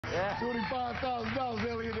Yeah. $25,000,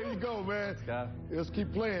 Elliot. There you go, man. Let's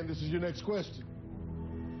keep playing. This is your next question.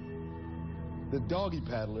 The doggy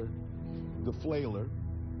paddler, the flailer,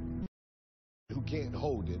 who can't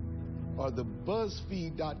hold it, are the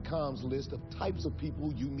BuzzFeed.com's list of types of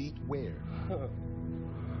people you meet where?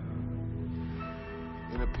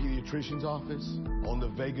 In a pediatrician's office, on the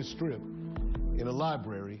Vegas Strip, in a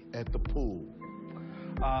library, at the pool.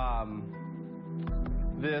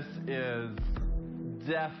 This is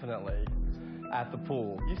definitely at the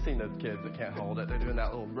pool. You've seen those kids that can't hold it. They're doing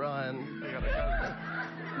that little run. They gotta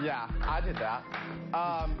go. Yeah, I did that.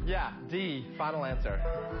 Yeah, D, final answer.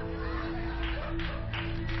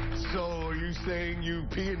 So are you saying you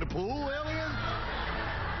pee in the pool, Elliot?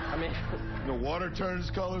 I mean, the water turns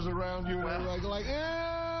colors around you, and like, ew!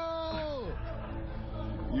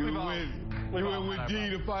 You went with D,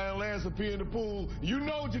 the final answer, pee in the pool. You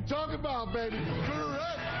know what you're talking about, baby.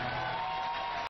 Correct.